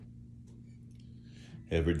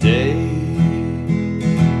Every day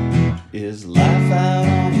is life out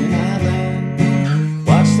on an island.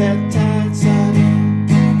 Watch that tide side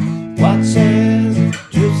in, watch as it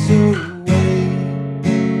drifts away.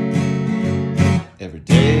 Every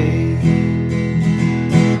day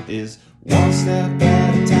is one step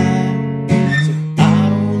at a time, so I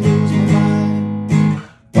don't lose my mind,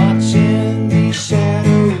 watching these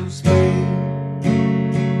shadows fade.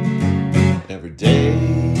 Every day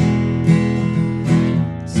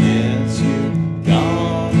since you've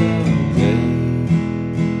gone away,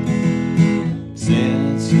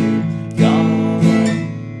 since you've gone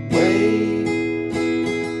away.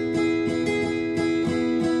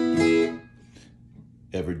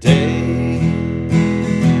 Every day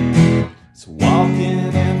it's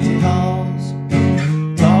walking empty halls,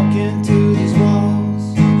 talking to these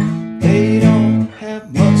walls. They don't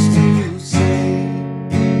have much to say.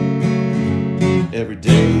 Every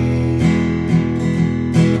day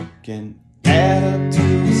can add up to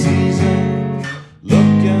a season,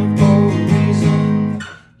 looking for a reason.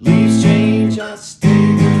 Leaves change, I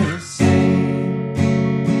stay the same.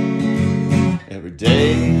 Every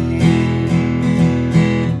day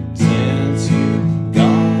since you've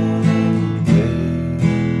gone away,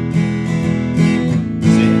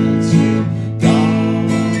 since you've gone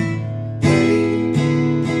away.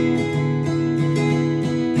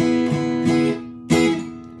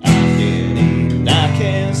 I can't eat and I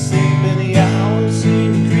can't sleep. Many hours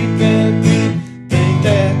seem to creep at me. Think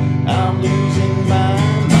that I'm losing my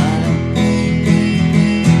mind.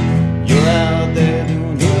 You're out there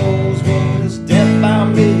doing who knows what. It's death by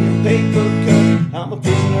million paper cut. I'm a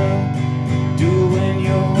prisoner doing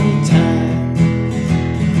your time.